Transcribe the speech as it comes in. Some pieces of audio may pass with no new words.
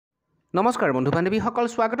নমস্কাৰ বন্ধু বান্ধৱীসকল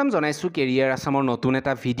স্বাগতম জনাইছোঁ কেৰিয়াৰ আসামৰ নতুন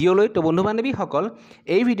এটা ভিডিঅ'লৈ তো বন্ধু বান্ধৱীসকল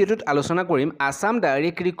এই ভিডিঅ'টোত আলোচনা কৰিম আসাম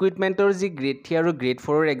ডাইৰেক্ট ৰিক্ৰুইটমেণ্টৰ যি গ্ৰেড 3 আৰু গ্ৰেড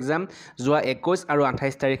 4ৰ এক্সাম যোৱা 21 আৰু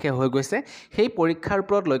 28 তাৰিখে হৈ গৈছে সেই পৰীক্ষাৰ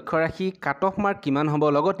ওপৰত লক্ষ্য ৰাখি কাট অফ মাৰ্ক কিমান হ'ব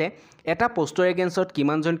লগতে এটা পোষ্টৰ এগেইনষ্টত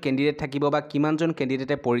কিমানজন কেণ্ডিডেট থাকিব বা কিমানজন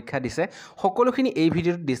কেণ্ডিডেটে পৰীক্ষা দিছে সকলোখিনি এই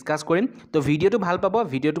ভিডিঅ'টোত ডিছকাছ কৰিম তো ভিডিঅ'টো ভাল পাব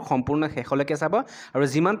ভিডিঅ'টো সম্পূৰ্ণ শেষলৈকে চাব আৰু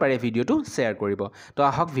যিমান পাৰে ভিডিঅ'টো শ্বেয়াৰ কৰিব তো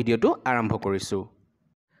আহক ভিডিঅ'টো আৰম্ভ কৰিছোঁ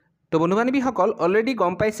তো বন্ধু বান্ধৱীসকল অলৰেডি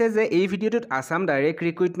গম পাইছে যে এই ভিডিঅ'টোত আসাম ডাইৰেক্ট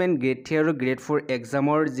ৰিক্ৰুইটমেণ্ট গ্ৰেড 3 আৰু গ্ৰেড 4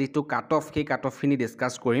 এক্সামৰ যিটো কাট অফ সেই কাট অফখিনি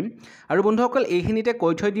ডিছকাছ কৰিম আৰু বন্ধুসকল এইখিনিতে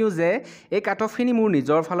কৈ থৈ দিওঁ যে এই কাট অফখিনি মোৰ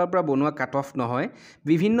নিজৰ ফালৰ পৰা বনোৱা কাট অফ নহয়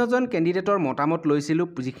বিভিন্নজন কেণ্ডিডেটৰ মতামত লৈছিলোঁ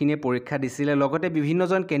যিখিনিয়ে পৰীক্ষা দিছিলে লগতে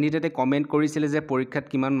বিভিন্নজন কেণ্ডিডেটে কমেণ্ট কৰিছিলে যে পৰীক্ষাত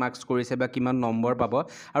কিমান মাৰ্কছ কৰিছে বা কিমান নম্বৰ পাব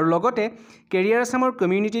আৰু লগতে কেৰিয়াৰ আসামৰ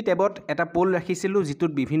কমিউনিটি টেবত এটা পোল ৰাখিছিলোঁ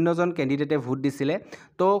যিটোত বিভিন্নজন কেণ্ডিডেটে ভোট দিছিলে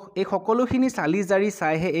তো এই সকলোখিনি চালি জাৰি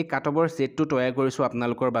চাইহে এই কাটঅফৰ সেটটো তৈয়াৰ কৰিছোঁ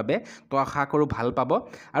আপোনালোকৰ বাবে তো আশা কৰোঁ ভাল পাব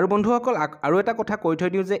আৰু বন্ধুসকল আৰু এটা কথা কৈ থৈ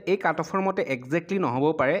দিওঁ যে এই কাটঅফৰ মতে একজেক্টলি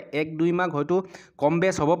নহ'বও পাৰে 1-2 মাহ হয়তো কম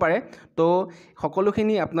বেছ হ'ব পাৰে তো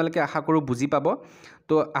সকলোখিনি আপোনালোকে আশা কৰোঁ বুজি পাব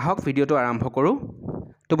তো আহক ভিডিঅ'টো আৰম্ভ কৰোঁ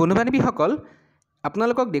তো বন্ধু বান্ধৱীসকল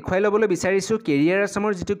আপোনালোকক দেখুৱাই ল'বলৈ বিচাৰিছোঁ কেৰিয়াৰ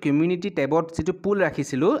আসামৰ যিটো কমিউনিটি টেবত যিটো পুল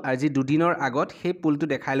ৰাখিছিলোঁ আজি দুদিনৰ আগত সেই পুলটো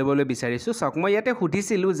দেখাই ল'বলৈ বিচাৰিছোঁ চাওক মই ইয়াতে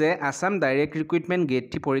সুধিছিলোঁ যে আসাম ডাইৰেক্ট ৰিক্ৰুইটমেণ্ট গ্ৰেড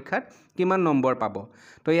 3 পৰীক্ষাত কিমান নম্বৰ পাব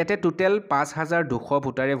তো ইয়াতে টোটেল 5200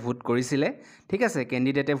 ভোটাৰে ভোট কৰিছিলে ঠিক আছে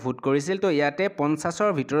কেণ্ডিডেটে ভোট কৰিছিল তো ইয়াতে 50ৰ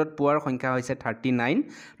ভিতৰত পোৱাৰ সংখ্যা হৈছে 39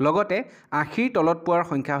 লগতে 80ৰ তলত পোৱাৰ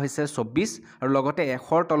সংখ্যা হৈছে 24 আৰু লগতে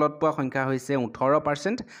 100ৰ তলত পোৱাৰ সংখ্যা হৈছে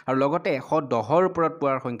 18% আৰু লগতে 110ৰ ওপৰত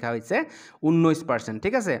পোৱাৰ সংখ্যা হৈছে 19%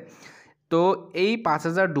 ঠিক আছে তো এই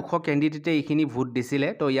 5200 কেণ্ডিডেটে এইখিনি ভোট দিছিলে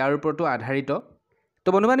তো ইয়াৰ ওপৰতো আধাৰিত তো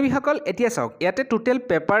বন্ধু বান্ধৱীসকল এতিয়া চাওক ইয়াতে টোটেল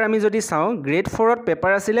পেপাৰ আমি যদি চাওঁ গ্ৰেড 4ত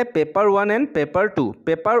পেপাৰ আছিলে পেপাৰ 1 এণ্ড পেপাৰ 2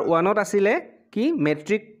 পেপাৰ 1ত আছিলে কি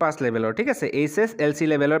মেট্ৰিক পাছ লেভেলৰ ঠিক আছে HSLC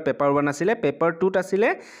লেভেলৰ পেপাৰ 1 আছিলে পেপাৰ 2ত আছিলে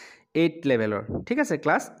 8 লেভেলৰ ঠিক আছে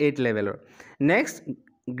ক্লাছ 8 লেভেলৰ নেক্সট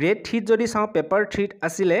গ্ৰেড 3ত যদি চাওঁ পেপাৰ 3ত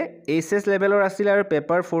আছিলে HS লেভেলৰ আছিলে আৰু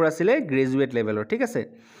পেপাৰ 4 আছিলে গ্ৰেজুৱেট লেভেলৰ ঠিক আছে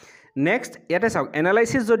নেক্সট ইয়াতে চাওক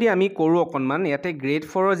এনালাইচিছ যদি আমি কৰোঁ অকণমান ইয়াতে গ্ৰেড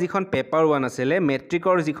 4ৰ যিখন পেপাৰ 1 আছিলে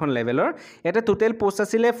মেট্ৰিকৰ যিখন লেভেলৰ ইয়াতে টোটেল পোষ্ট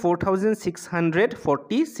আছিলে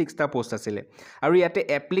 4646টা পোষ্ট আছিলে আৰু ইয়াতে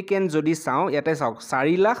এপ্লিকেণ্ট যদি চাওঁ ইয়াতে চাওক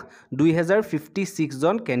 4,02,056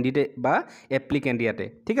 জন কেণ্ডিডেট বা এপ্লিকেণ্ট ইয়াতে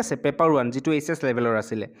ঠিক আছে পেপাৰ 1 যিটো HS লেভেলৰ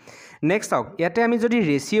আছিলে নেক্সট চাওক ইয়াতে আমি যদি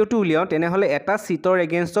ৰেচিঅ'টো উলিয়াওঁ তেনেহ'লে এটা সিটৰ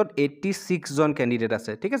এগেইনষ্টত 86 জন কেণ্ডিডেট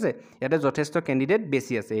আছে ঠিক আছে ইয়াতে যথেষ্ট কেণ্ডিডেট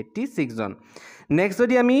বেছি আছে 86 জন নেক্সট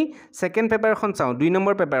যদি আমি সেকেন্ড পেপাৰখন চাওঁ 2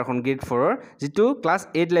 নম্বৰ পেপাৰখন গ্ৰেড 4ৰ যিটো ক্লাছ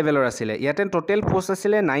 8 লেভেলৰ আছিলে ইয়াতে টোটেল পোষ্ট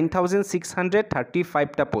আছিলে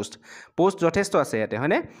 9635টা পোষ্ট যথেষ্ট আছে ইয়াতে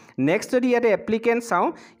হয়নে নেক্সট যদি ইয়াতে এপ্লিকেণ্ট চাওঁ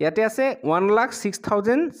ইয়াতে আছে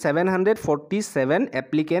 1,06,747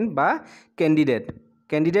 এপ্লিকেণ্ট বা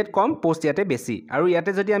কেণ্ডিডেট কম পোষ্ট ইয়াতে বেছি আৰু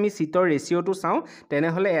ইয়াতে যদি আমি সিটৰ ৰেচিঅ'টো চাওঁ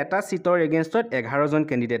তেনেহ'লে এটা সিটৰ এগেইনষ্টত 11 জন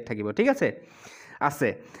কেণ্ডিডেট থাকিব ঠিক আছে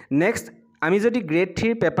নেক্সট আমি যদি গ্ৰেড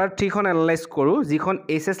 3 পেপাৰ 3খন এনালাইজ কৰোঁ যিখন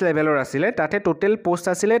HS লেভেলৰ আছিলে তাতে টোটেল পোষ্ট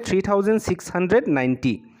আছিলে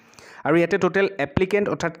 3,690 আৰু ইয়াতে টোটেল এপ্লিকেণ্ট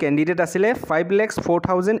অৰ্থাৎ কেণ্ডিডেট আছিলে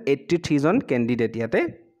 5,04,083 জন কেণ্ডিডেট ইয়াতে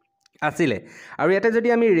আছিলে আৰু ইয়াতে যদি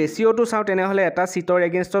আমি ৰেচিঅ'টো চাওঁ তেনেহ'লে এটা সিটৰ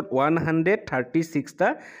এগেইনষ্টত 136টা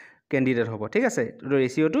কেণ্ডিডেট হ'ব ঠিক আছে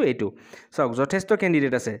ৰেচিঅ'টো এইটো চাওক যথেষ্ট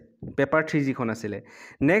কেণ্ডিডেট আছে পেপাৰ 3 যিখন আছিলে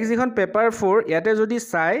নেক্সট যিখন পেপাৰ 4 ইয়াতে যদি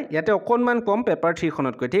চাই ইয়াতে অকণমান কম পেপাৰ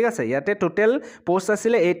 3খনতকৈ ঠিক আছে ইয়াতে টোটেল পোষ্ট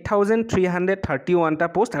আছিলে 8,331টা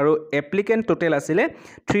পোষ্ট আৰু এপ্লিকেণ্ট টোটেল আছিলে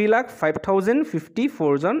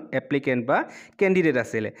 3,05,054 জন এপ্লিকেণ্ট বা কেণ্ডিডেট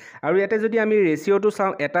আছিলে আৰু ইয়াতে যদি আমি ৰেচিঅ'টো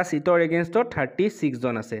চাওঁ এটা সিটৰ এগেইনষ্টত 36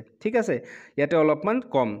 জন আছে ঠিক আছে ইয়াতে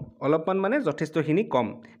অলপমান মানে যথেষ্টখিনি কম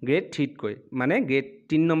গ্ৰেড 3তকৈ মানে গ্ৰেড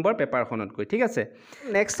 3 নম্বৰ পেপাৰখনতকৈ ঠিক আছে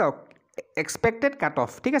নেক্সট চাওক এক্সপেক্টেড কাট অফ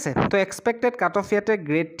ঠিক আছে তো এক্সপেক্টেড কাট অফ ইয়াতে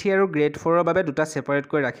গ্ৰেড 3 আৰু গ্ৰেড 4ৰ বাবে দুটা ছেপাৰেট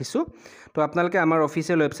কৰি ৰাখিছোঁ তো আপোনালোকে আমাৰ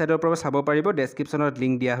অফিচিয়েল ৱেবছাইটৰ পৰা চাব পাৰিব ডেছক্ৰিপশ্যনত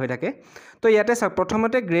লিংক দিয়া হৈ থাকে তো ইয়াতে চাওক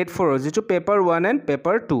প্ৰথমতে গ্ৰেড 4ৰ যিটো পেপাৰ 1 এণ্ড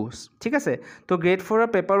পেপাৰ 2 ঠিক আছে তো গ্ৰেড 4ৰ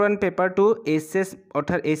পেপাৰ 1 পেপাৰ 2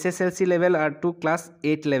 অৰ্থাৎ HSLC লেভেল আৰু 2 ক্লাছ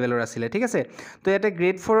 8 লেভেলৰ আছিলে ঠিক আছে তো ইয়াতে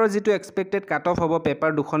গ্ৰেড 4ৰ যিটো এক্সপেক্টেড কাট অফ হ'ব পেপাৰ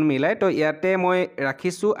দুখন মিলাই তো ইয়াতে মই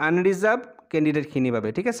ৰাখিছোঁ আনৰিজাৰ্ভ কেণ্ডিডেটখিনিৰ বাবে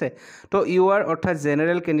ঠিক আছে তো UR অৰ্থাৎ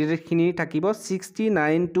জেনেৰেল কেণ্ডিডেটখিনি থাকিব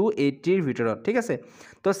 69 to 80ৰ ভিতৰত ঠিক আছে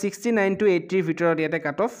তো 69 to 80ৰ ভিতৰত ইয়াতে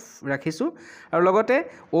কাট অফ ৰাখিছোঁ আৰু লগতে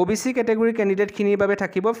OBC কেটেগৰী কেণ্ডিডেটখিনিৰ বাবে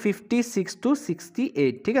থাকিব 56 to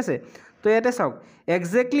 68 ঠিক আছে তো ইয়াতে চাওক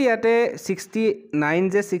একজেক্টলি ইয়াতে 69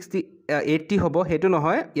 যে 80 হ'ব হেতু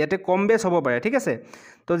নহয় ইয়াতে কম বেছ হ'ব পাৰে ঠিক আছে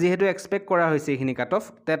তো যেহেতু এক্সপেক্ট কৰা হৈছে এইখিনি কাট অফ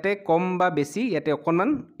তাতে কম বা বেছি ইয়াতে অকণমান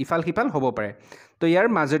ইফাল সিফাল হ'ব পাৰে তো ইয়াৰ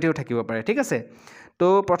মাজতেও থাকিব পাৰে ঠিক আছে তো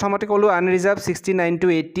প্ৰথমতে ক'লো আনৰিজাৰ্ভ 69 to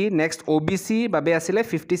 80 নেক্সট OBC বাবে আছিলে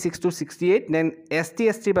 56 to 68 দেন ST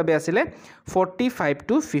ST বাবে আছিলে 45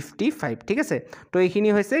 to 55 ঠিক আছে তো এইখিনি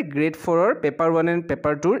হৈছে গ্ৰেড 4 ৰ পেপাৰ 1 এণ্ড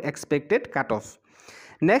পেপাৰ 2 ৰ এক্সপেক্টেড কাট অফ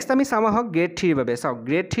নেক্সট আমি চাম আহক গ্ৰেড 3 ৰ বাবে চাওক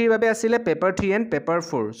গ্ৰেড 3 ৰ বাবে আছিলে পেপাৰ 3 এণ্ড পেপাৰ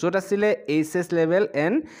 4 য'ত আছিলে HS level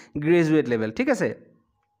and graduate level ঠিক আছে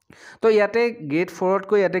তো ইয়াতে গ্ৰেড 4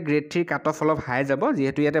 তকৈ ইয়াতে গ্ৰেড 3 কাট অফ অলপ হাই যাব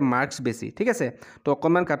যেহেতু ইয়াতে মাৰ্কস বেছি ঠিক আছে তো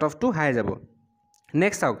অকণমান কাট অফটো হাই যাব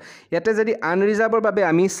নেক্সট চাওক ইয়াতে যদি আনৰিজাৰ্ভৰ বাবে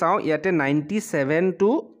আমি চাওঁ ইয়াতে 97 to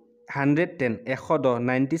 110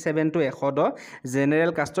 97 to 110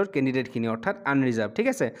 জেনেৰেল কাষ্টৰ কেণ্ডিডেটখিনি অৰ্থাৎ আনৰিজাৰ্ভ ঠিক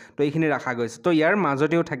আছে তো এইখিনি ৰাখা গৈছে তো ইয়াৰ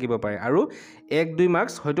মাজতেও থাকিব পাৰে আৰু 1-2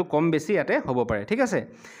 মাৰ্কস হয়তো কম বেছি ইয়াতে হ'ব পাৰে ঠিক আছে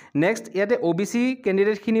নেক্সট ইয়াতে OBC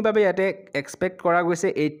কেণ্ডিডেটখিনিৰ বাবে ইয়াতে এক্সপেক্ট কৰা গৈছে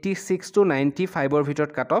 86 to 95 ৰ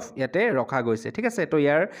ভিতৰত কাট অফ ইয়াতে ৰখা গৈছে ঠিক আছে তো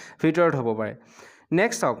ইয়াৰ ভিতৰত হ'ব পাৰে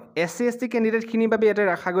নেক্সট চাওক SC ST কেণ্ডিডেটখিনিৰ বাবে ইয়াতে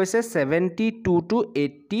ৰাখা গৈছে 72 to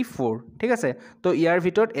 84 ঠিক আছে তো ইয়াৰ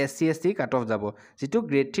ভিতৰত SC ST কাট অফ যাব যেটো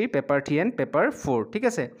গ্ৰেড 3 পেপাৰ 3 এণ্ড পেপাৰ 4 ঠিক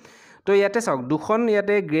আছে তো ইয়াতে চাওক দুখন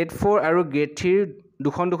ইয়াতে গ্ৰেড 4 আৰু গ্ৰেড 3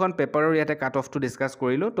 দুখন পেপাৰৰ ইয়াতে কাট অফটো ডিসকাস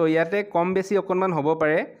কৰিলো তো ইয়াতে কম বেছি অকণমান হ'ব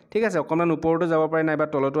পাৰে ঠিক আছে অকণমান ওপৰতো যাব পাৰে নাইবা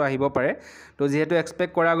তলতো আহিব পাৰে তো যেহেতু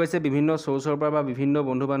এক্সপেক্ট কৰা গৈছে বিভিন্ন সোৰ্সৰ পৰা বা বিভিন্ন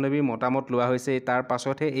বন্ধু বান্ধৱীৰ মতামত লোৱা হৈছে তাৰ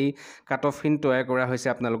পাছতহে এই কাট অফখিনি তৈয়াৰ কৰা হৈছে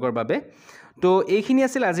আপোনালোকৰ বাবে তো এইখিনি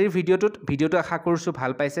আছিল আজিৰ ভিডিওটো আশা কৰিছো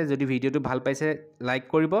ভাল পাইছে যদি ভিডিওটো ভাল পাইছে লাইক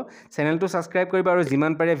কৰিব চেনেলটো সাবস্ক্ৰাইব কৰিব আৰু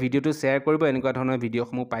যিমান পাৰে ভিডিওটো শেয়াৰ কৰিব এনেকুৱা ধৰণৰ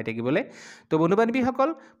ভিডিওসমূহ পাই থাকিবলৈ তো বন্ধু বান্ধৱীসকল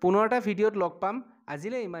পুনৰ এটা ভিডিওত লগ পাম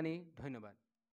আজিলৈ ইমানেই ধন্যবাদ